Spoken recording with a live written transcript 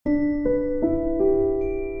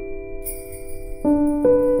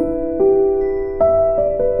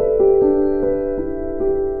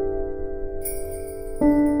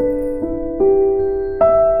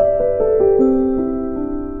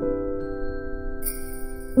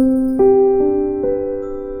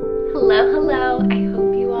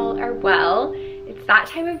that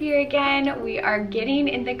time of year again. We are getting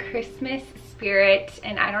in the Christmas spirit,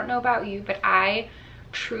 and I don't know about you, but I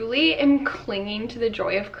truly am clinging to the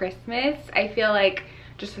joy of Christmas. I feel like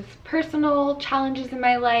just with personal challenges in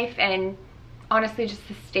my life and honestly just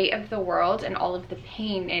the state of the world and all of the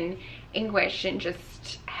pain and anguish and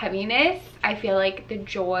just heaviness, I feel like the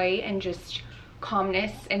joy and just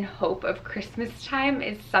calmness and hope of Christmas time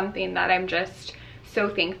is something that I'm just so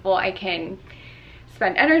thankful I can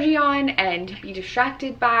spend energy on and be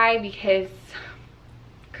distracted by, because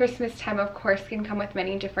Christmas time of course can come with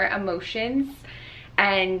many different emotions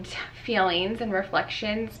and feelings and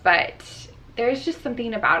reflections, but there's just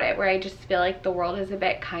something about it where I just feel like the world is a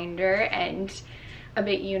bit kinder and a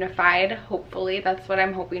bit unified. Hopefully that's what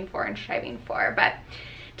I'm hoping for and striving for. But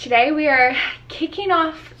today we are kicking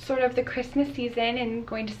off sort of the Christmas season and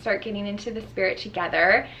going to start getting into the spirit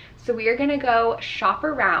together. So we are going to go shop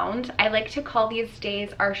around. I like to call these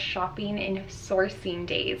days our shopping and sourcing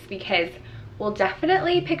days, because we'll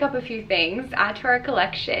definitely pick up a few things, add to our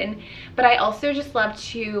collection, but I also just love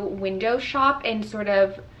to window shop and sort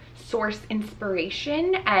of source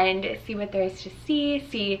inspiration and see what there is to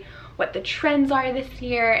see what the trends are this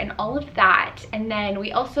year and all of that. And then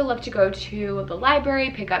we also love to go to the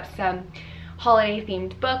library, pick up some holiday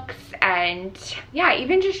themed books, and yeah,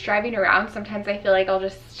 even just driving around, sometimes I feel like I'll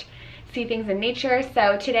just see things in nature.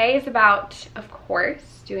 So today is about, of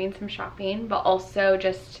course, doing some shopping, but also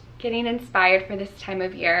just getting inspired for this time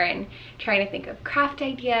of year and trying to think of craft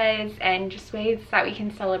ideas and just ways that we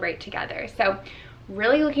can celebrate together. So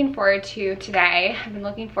really looking forward to today. I've been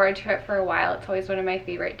looking forward to it for a while. It's always one of my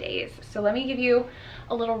favorite days. So let me give you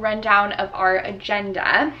a little rundown of our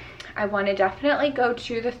agenda. I want to definitely go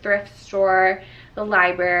to the thrift store, the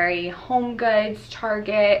library, HomeGoods,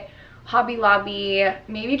 Target, Hobby Lobby,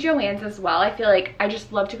 maybe Joann's as well. I feel like I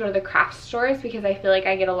just love to go to the craft stores because I feel like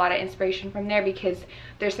I get a lot of inspiration from there, because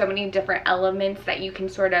there's so many different elements that you can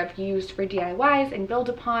sort of use for DIYs and build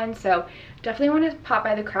upon. So definitely want to pop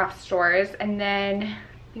by the craft stores. And then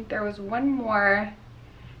I think there was one more.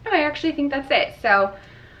 No, I actually think that's it. So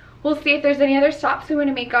we'll see if there's any other stops we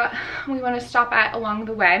want to stop at along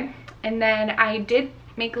the way. And then I did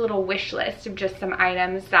make a little wish list of just some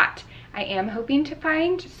items that I am hoping to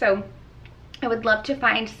find. So I would love to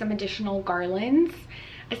find some additional garlands,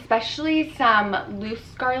 especially some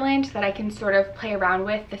loose garland that I can sort of play around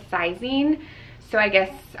with the sizing. So I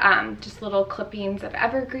guess just little clippings of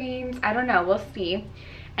evergreens. I don't know, we'll see.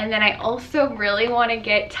 And then I also really want to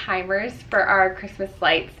get timers for our Christmas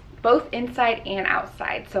lights, both inside and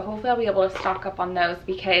outside. So hopefully I'll be able to stock up on those,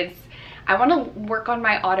 because I want to work on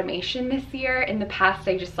my automation this year. In the past,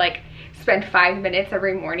 I just like spend 5 minutes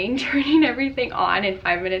every morning turning everything on and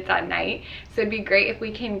 5 minutes at night. So it'd be great if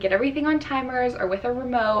we can get everything on timers or with a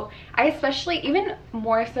remote. I especially, even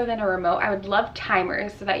more so than a remote, I would love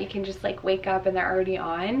timers so that you can just like wake up and they're already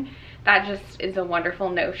on. That just is a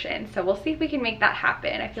wonderful notion. So we'll see if we can make that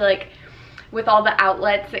happen. I feel like with all the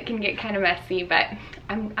outlets it can get kind of messy, but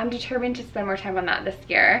I'm determined to spend more time on that this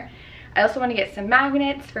year. I also want to get some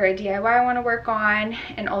magnets for a DIY I want to work on,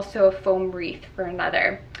 and also a foam wreath for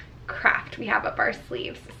another craft we have up our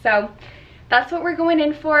sleeves. So that's what we're going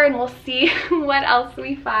in for, and we'll see what else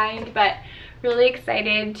we find, but really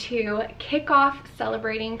excited to kick off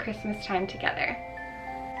celebrating Christmas time together.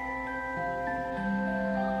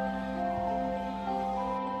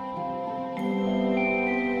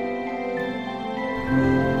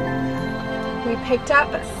 We picked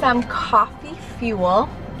up some coffee fuel,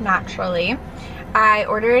 naturally. I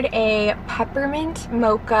ordered a peppermint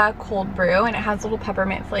mocha cold brew, and it has little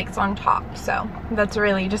peppermint flakes on top, so that's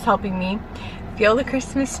really just helping me feel the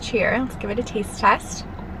Christmas cheer. Let's give it a taste test.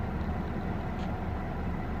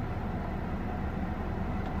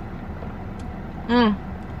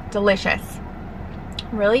 Delicious.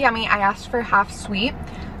 Really yummy. I asked for half sweet,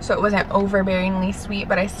 so it wasn't overbearingly sweet,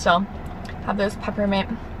 but I still have those peppermint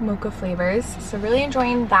mocha flavors, so really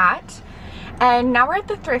enjoying that. And now we're at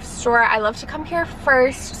the thrift store. I love to come here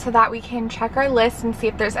first so that we can check our list and see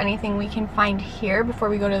if there's anything we can find here before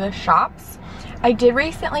we go to the shops. I did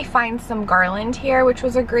recently find some garland here, which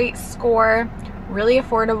was a great score, really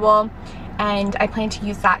affordable, and I plan to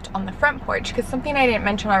use that on the front porch, because something I didn't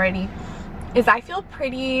mention already is I feel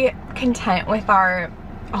pretty content with our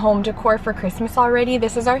home decor for Christmas already.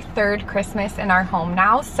 This is our third Christmas in our home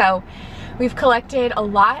now, so we've collected a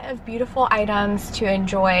lot of beautiful items to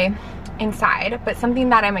enjoy inside, but something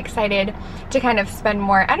that I'm excited to kind of spend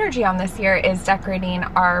more energy on this year is decorating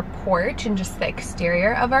our porch and just the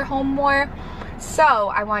exterior of our home more. So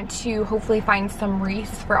I want to hopefully find some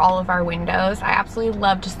wreaths for all of our windows. I absolutely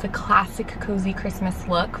love just the classic cozy Christmas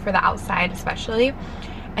look for the outside especially.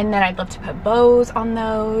 And then I'd love to put bows on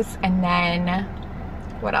those. And then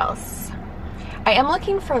what else? I am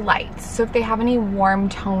looking for lights. So if they have any warm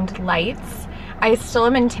toned lights, I still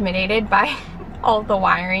am intimidated by all the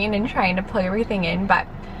wiring and trying to plug everything in, but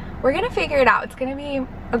we're gonna figure it out. It's gonna be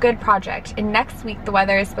a good project. And next week the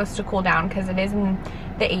weather is supposed to cool down because it is in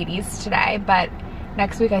the 80s today, but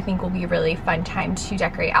next week I think will be a really fun time to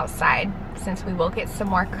decorate outside since we will get some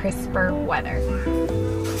more crisper weather.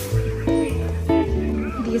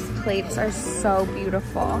 These plates are so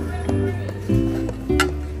beautiful.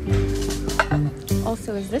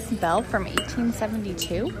 Also, is this bell from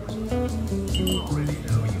 1872?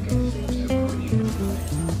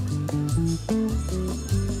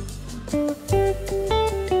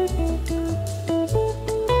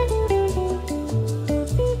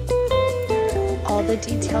 All the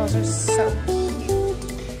details are so cute.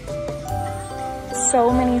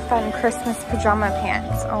 So many fun Christmas pajama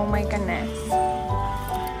pants. Oh my goodness.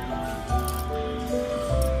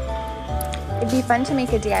 It'd be fun to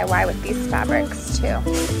make a DIY with these fabrics too.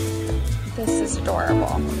 This is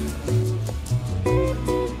adorable.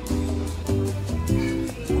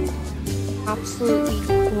 Absolutely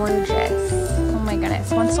gorgeous. Oh my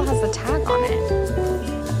goodness. One still has the tag on it.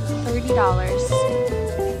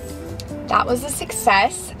 $30. That was a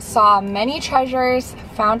success. Saw many treasures,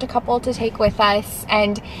 found a couple to take with us,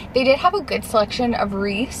 and they did have a good selection of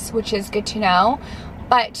wreaths, which is good to know.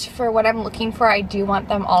 But for what I'm looking for, I do want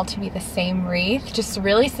them all to be the same wreath, just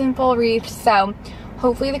really simple wreaths. So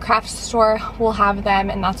hopefully the craft store will have them,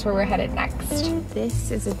 and that's where we're headed next.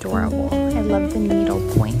 This is adorable. I love the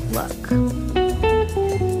needlepoint look.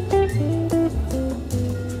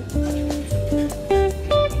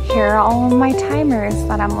 Here are all my timers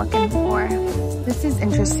that I'm looking for. This is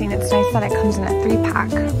interesting. It's nice that it comes in a 3-pack.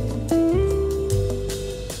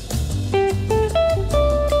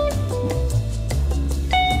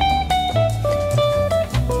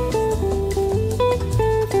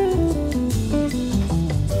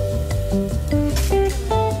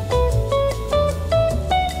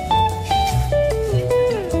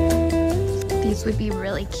 These would be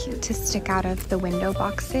really cute to stick out of the window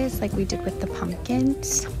boxes like we did with the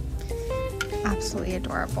pumpkins. Absolutely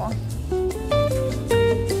adorable.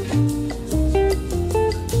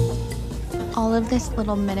 All of this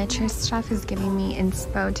little miniature stuff is giving me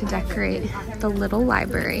inspo to decorate the little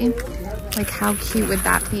library. Like, how cute would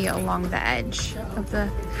that be along the edge of the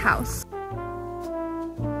house?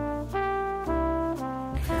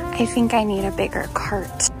 I think I need a bigger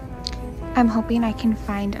cart. I'm hoping I can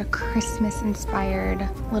find a Christmas-inspired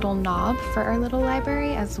little knob for our little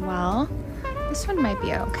library as well. This one might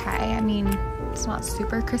be okay. I mean, it's not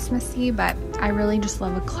super Christmassy, but I really just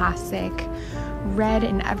love a classic red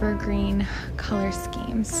and evergreen color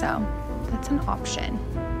scheme, so that's an option.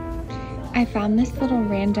 I found this little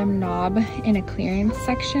random knob in a clearance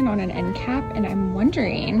section on an end cap, and I'm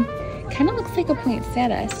wondering, kind of looks like a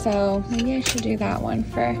poinsettia, so maybe I should do that one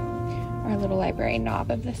for our little library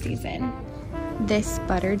knob of the season. This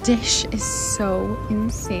butter dish is so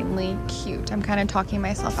insanely cute. I'm kind of talking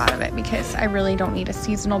myself out of it because I really don't need a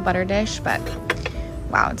seasonal butter dish, but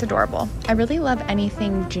wow, it's adorable. I really love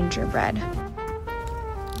anything gingerbread.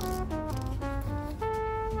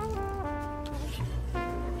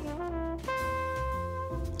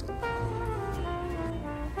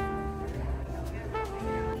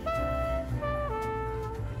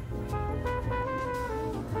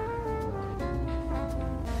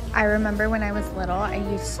 I remember when I was little, I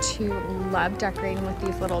used to love decorating with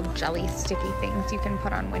these little jelly sticky things you can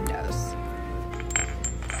put on windows.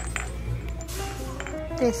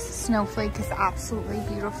 This snowflake is absolutely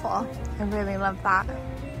beautiful. I really love that.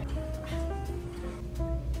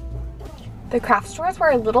 The craft stores were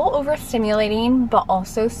a little overstimulating, but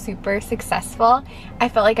also super successful. I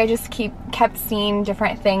felt like I just kept seeing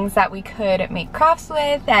different things that we could make crafts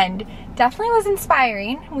with, and definitely was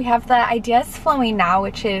inspiring. We have the ideas flowing now,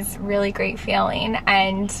 which is really great feeling,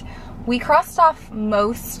 and we crossed off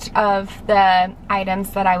most of the items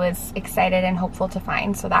that I was excited and hopeful to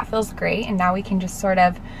find, so that feels great. And now we can just sort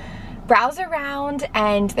of browse around,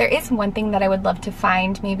 and there is one thing that I would love to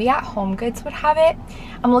find. Maybe at HomeGoods would have it.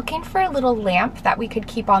 I'm looking for a little lamp that we could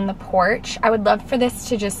keep on the porch. I would love for this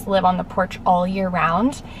to just live on the porch all year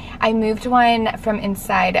round. I moved one from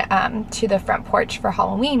inside to the front porch for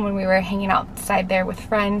Halloween when we were hanging outside there with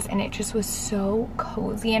friends, and it just was so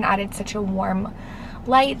cozy and added such a warm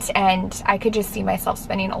light, and I could just see myself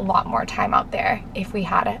spending a lot more time out there. If we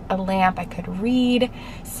had a lamp, I could read.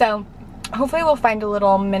 So hopefully we'll find a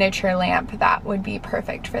little miniature lamp that would be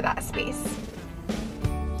perfect for that space.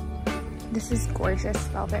 This is gorgeous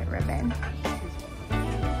velvet ribbon.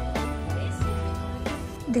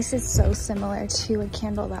 This is so similar to a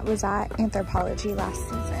candle that was at Anthropology last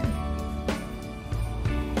season.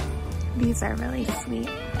 These are really sweet.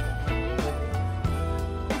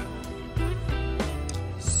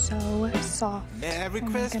 So soft. Merry oh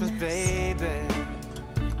Christmas, baby.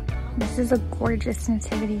 This is a gorgeous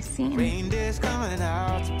nativity scene. Reindeer's coming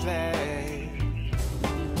out to play.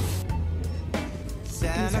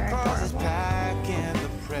 Santa Claus is packing the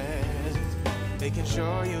presents, making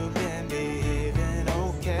sure you've been behaving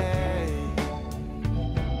okay.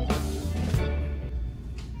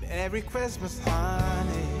 Merry Christmas,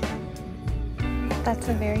 honey. That's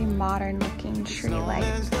a very modern looking tree light.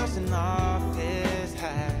 Dusting off his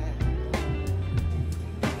hat,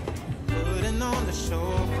 putting on the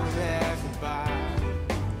show for everybody.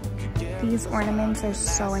 These ornaments are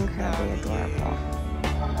so incredibly adorable.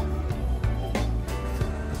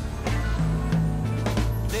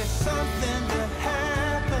 There's something that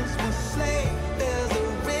happens when sleigh bells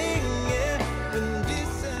are ringing.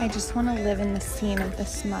 I just want to live in the scene of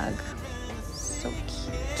this mug. So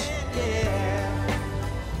cute.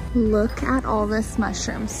 Look at all this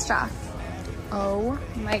mushroom stuff. Oh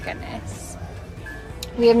my goodness.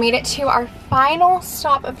 We have made it to our final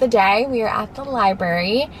stop of the day. We are at the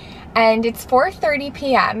library and it's 4:30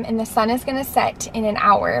 p.m. and the sun is gonna set in an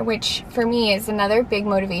hour, which for me is another big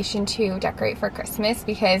motivation to decorate for Christmas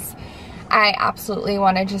because I absolutely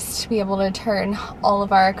want to just be able to turn all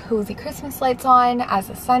of our cozy Christmas lights on as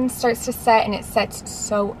the sun starts to set, and it sets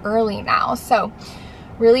so early now. So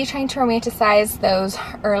really trying to romanticize those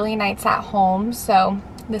early nights at home. So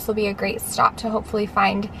this will be a great stop to hopefully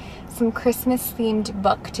find some Christmas themed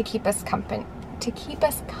book to keep us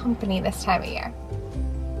company this time of year.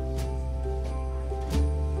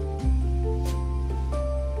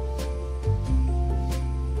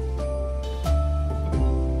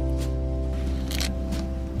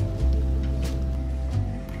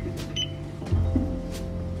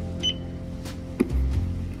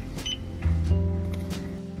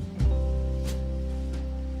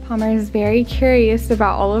 Palmer is very curious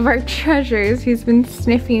about all of our treasures. He's been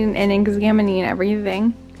sniffing and examining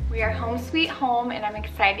everything. We are home sweet home and I'm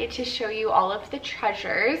excited to show you all of the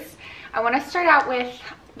treasures. I want to start out with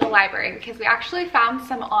the library because we actually found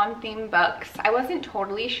some on-theme books. I wasn't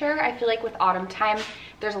totally sure. I feel like with autumn time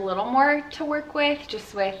there's a little more to work with,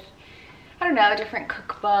 just with, I don't know, different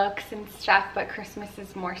cookbooks and stuff, but Christmas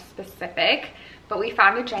is more specific. But we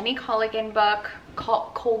found a Jenny Colgan book,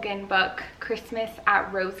 Christmas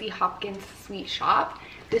at Rosie Hopkins' Sweet Shop.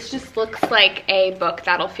 This just looks like a book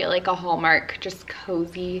that'll feel like a Hallmark, just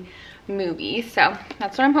cozy movie. So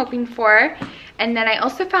that's what I'm hoping for. And then I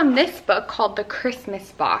also found this book called The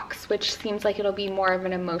Christmas Box, which seems like it'll be more of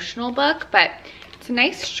an emotional book, but it's a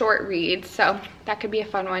nice short read, so that could be a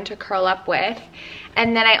fun one to curl up with.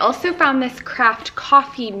 And then I also found this craft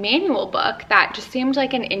coffee manual book that just seemed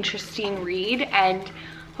like an interesting read, and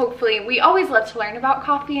hopefully, we always love to learn about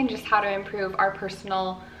coffee and just how to improve our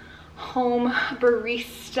personal home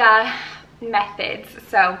barista methods.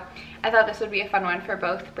 So I thought this would be a fun one for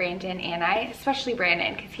both Brandon and I, especially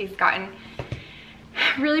Brandon, because he's gotten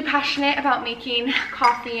really passionate about making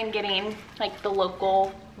coffee and getting like the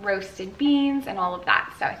local roasted beans and all of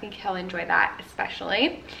that. So I think he'll enjoy that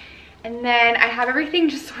especially. And then I have everything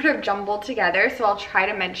just sort of jumbled together, so I'll try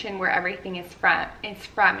to mention where everything is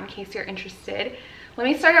from in case you're interested. Let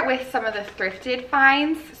me start out with some of the thrifted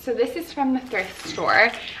finds. So this is from the thrift store.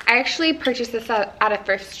 I actually purchased this at a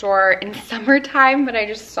thrift store in summertime, but I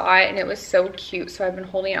just saw it and it was so cute, so I've been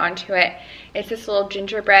holding on to it. It's this little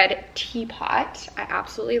gingerbread teapot. I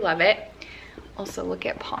absolutely love it. Also, look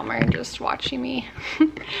at Palmer just watching me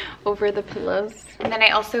over the pillows. And then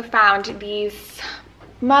I also found these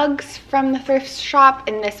mugs from the thrift shop,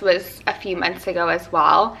 and this was a few months ago as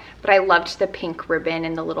well, but I loved the pink ribbon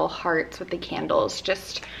and the little hearts with the candles.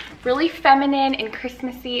 Just really feminine and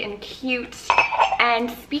Christmassy and cute. And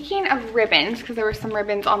speaking of ribbons, because there were some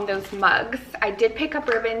ribbons on those mugs, I did pick up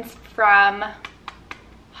ribbons from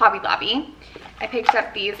Hobby Lobby. I picked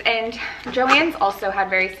up these, and Joann's also had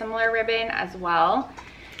very similar ribbon as well.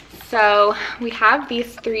 So we have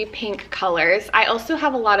these 3 pink colors. I also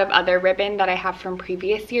have a lot of other ribbon that I have from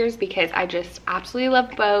previous years because I just absolutely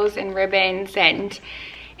love bows and ribbons and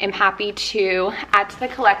am happy to add to the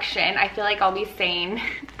collection. I feel like I'll be saying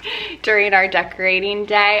during our decorating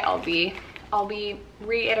day, I'll be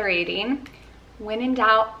reiterating, when in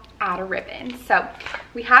doubt, add a ribbon. So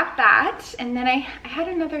we have that, and then I had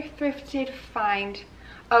another thrifted find.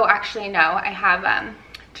 Oh, actually no, I have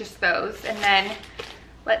just those. And then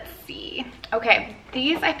let's see. Okay,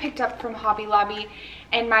 these I picked up from Hobby Lobby,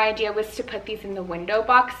 and my idea was to put these in the window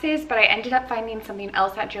boxes, but I ended up finding something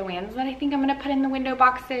else at Joann's that I think I'm gonna put in the window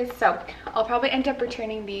boxes. So I'll probably end up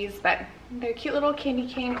returning these, but they're cute little candy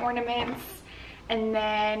cane ornaments. And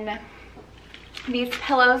then these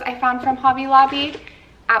pillows I found from Hobby Lobby.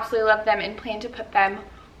 Absolutely love them and plan to put them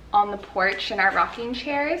on the porch in our rocking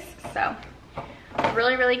chairs. So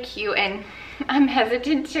really, really cute, and I'm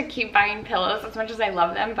hesitant to keep buying pillows as much as I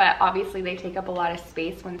love them, but obviously they take up a lot of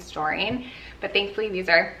space when storing. But thankfully these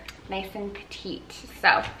are nice and petite,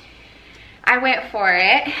 so I went for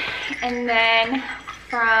it. And then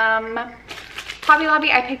from Hobby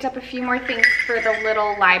Lobby I picked up a few more things for the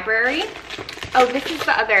little library. Oh, this is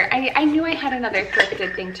the other, I knew I had another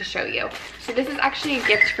thrifted thing to show you. So this is actually a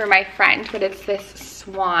gift for my friend, but it's this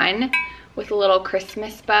swan with a little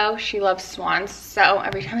Christmas bow. She loves swans, so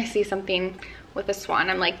every time I see something with a swan,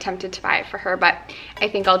 I'm like tempted to buy it for her, but I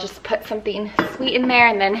think I'll just put something sweet in there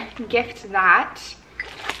and then gift that.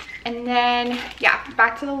 And then, yeah,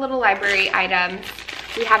 back to the little library items.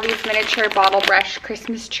 We have these miniature bottle brush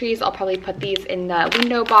Christmas trees. I'll probably put these in the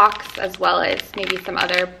window box as well as maybe some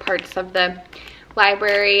other parts of the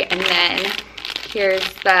library. And then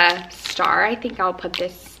here's the star. I think I'll put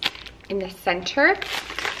this in the center,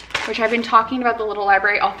 which I've been talking about the little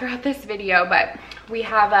library all throughout this video, but we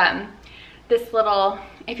have this little,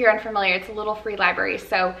 if you're unfamiliar, it's a little free library.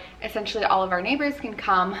 So essentially all of our neighbors can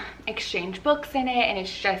come exchange books in it, and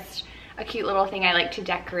it's just a cute little thing I like to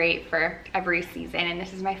decorate for every season. And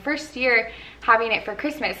this is my first year having it for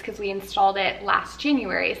Christmas because we installed it last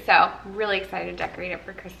January. So I'm really excited to decorate it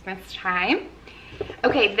for Christmas time.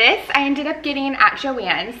 Okay, this I ended up getting at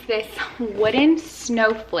Joann's, this wooden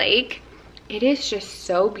snowflake. It is just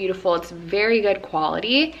so beautiful. It's very good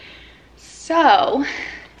quality. So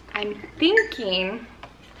I'm thinking,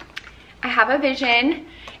 I have a vision.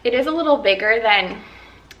 It is a little bigger than,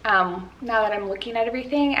 now that I'm looking at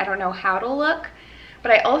everything, I don't know how to look,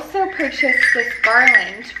 but I also purchased this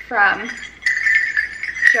garland from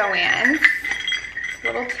Joann's. It's a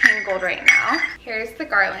little tangled right now. Here's the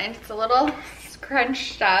garland. It's a little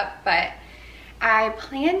scrunched up, but I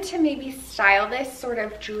plan to maybe style this sort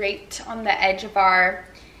of draped on the edge of our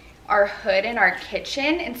hood in our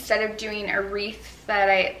kitchen instead of doing a wreath that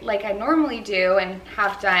I normally do and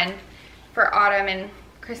have done for autumn and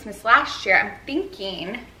Christmas last year. I'm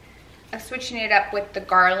thinking of switching it up with the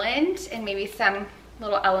garland and maybe some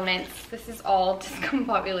little elements. This is all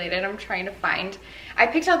discombobulated. I'm trying to find. I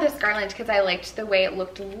picked out this garland because I liked the way it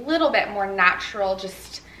looked a little bit more natural,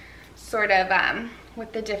 just sort of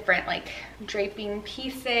with the different like draping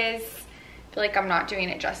pieces. I feel like I'm not doing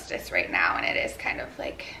it justice right now, and it is kind of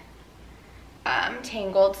like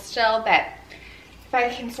tangled still, but if I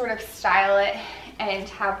can sort of style it and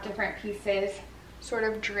have different pieces sort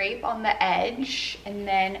of drape on the edge and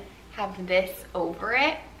then have this over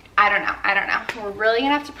it, I don't know. We're really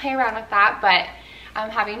gonna have to play around with that, but I'm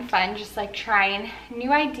having fun just like trying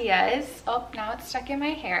new ideas. Oh, now it's stuck in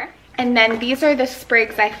my hair. And then these are the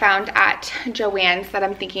sprigs I found at Joann's that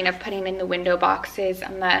I'm thinking of putting in the window boxes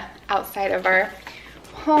on the outside of our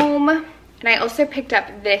home. And I also picked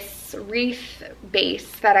up this wreath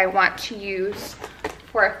base that I want to use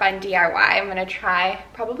for a fun DIY. I'm gonna try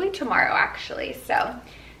probably tomorrow actually. So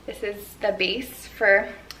this is the base for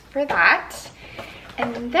that.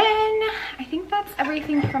 And then I think that's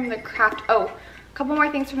everything from the craft. Oh, a couple more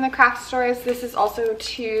things from the craft stores. This is also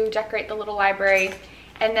to decorate the little library.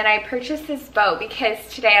 And then I purchased this bow because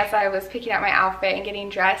today as I was picking out my outfit and getting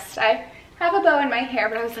dressed, I have a bow in my hair,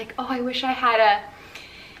 but I was like, oh, I wish I had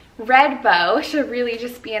a red bow to really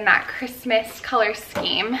just be in that Christmas color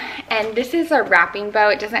scheme. And this is a wrapping bow.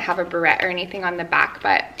 It doesn't have a barrette or anything on the back,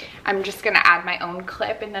 but I'm just gonna add my own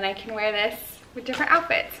clip and then I can wear this with different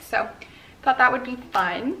outfits. So thought that would be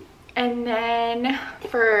fun. And then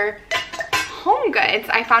for HomeGoods,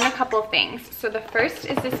 I found a couple of things. So the first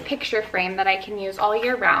is this picture frame that I can use all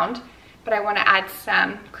year round, but I want to add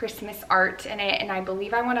some Christmas art in it, and I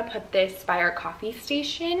believe I want to put this by our coffee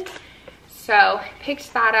station. So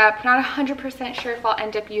picked that up. Not 100% sure if I'll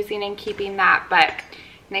end up using and keeping that, but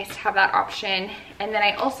nice to have that option. And then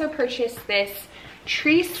I also purchased this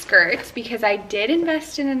tree skirt because I did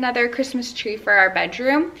invest in another Christmas tree for our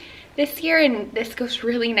bedroom this year, and this goes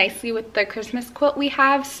really nicely with the Christmas quilt we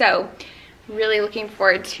have. So really looking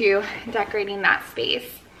forward to decorating that space.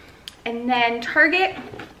 And then Target,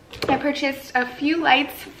 I purchased a few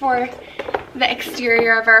lights for the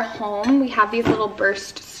exterior of our home. We have these little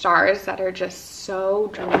burst stars that are just so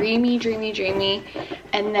dreamy, dreamy, dreamy.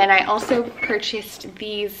 And then I also purchased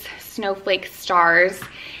these snowflake stars.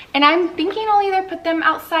 And I'm thinking I'll either put them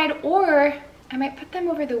outside or I might put them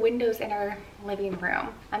over the windows in our living room.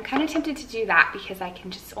 I'm kind of tempted to do that because I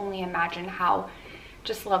can just only imagine how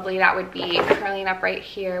just lovely that would be, curling up right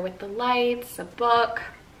here with the lights, a book.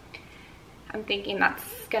 I'm thinking that's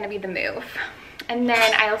gonna be the move. And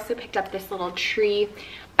then I also picked up this little tree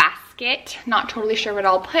basket. Not totally sure what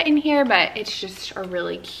I'll put in here, but it's just a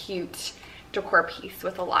really cute decor piece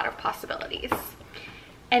with a lot of possibilities.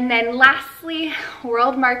 And then lastly,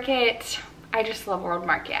 World Market. I just love World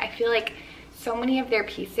Market. I feel like so many of their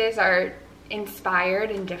pieces are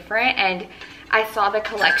inspired and different, and I saw the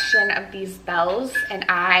collection of these bells and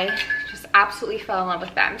I just absolutely fell in love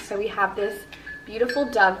with them. So we have this beautiful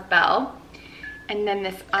dove bell, and then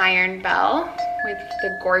this iron bell with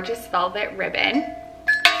the gorgeous velvet ribbon.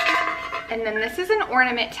 And then this is an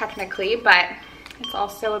ornament technically, but it's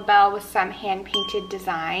also a bell with some hand-painted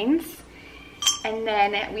designs. And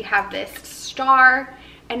then we have this star.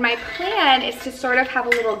 And my plan is to sort of have a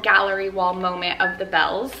little gallery wall moment of the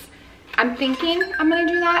bells. I'm thinking I'm gonna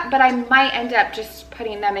do that, but I might end up just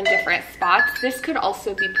putting them in different spots. This could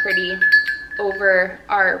also be pretty over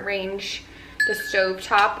our range, the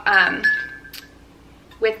stovetop,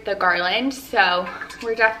 with the garland. So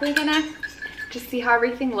we're definitely gonna just see how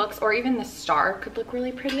everything looks, or even the star could look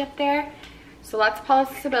really pretty up there. So lots of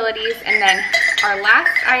possibilities. And then our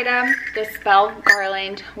last item, this bell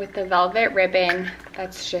garland with the velvet ribbon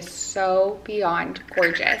that's just so beyond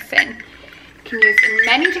gorgeous and can use in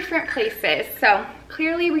many different places. So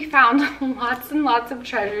clearly we found lots and lots of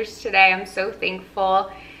treasures today. I'm so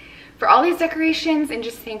thankful for all these decorations and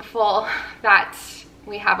just thankful that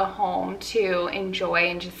we have a home to enjoy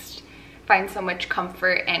and just find so much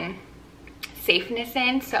comfort and safeness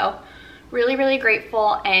in. So really, really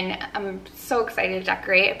grateful, and I'm so excited to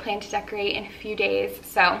decorate. I plan to decorate in a few days,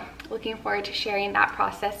 so looking forward to sharing that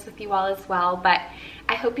process with you all as well. But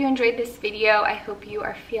I hope you enjoyed this video. I hope you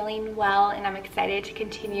are feeling well, and I'm excited to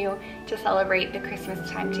continue to celebrate the Christmas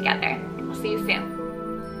time together. We'll see you soon.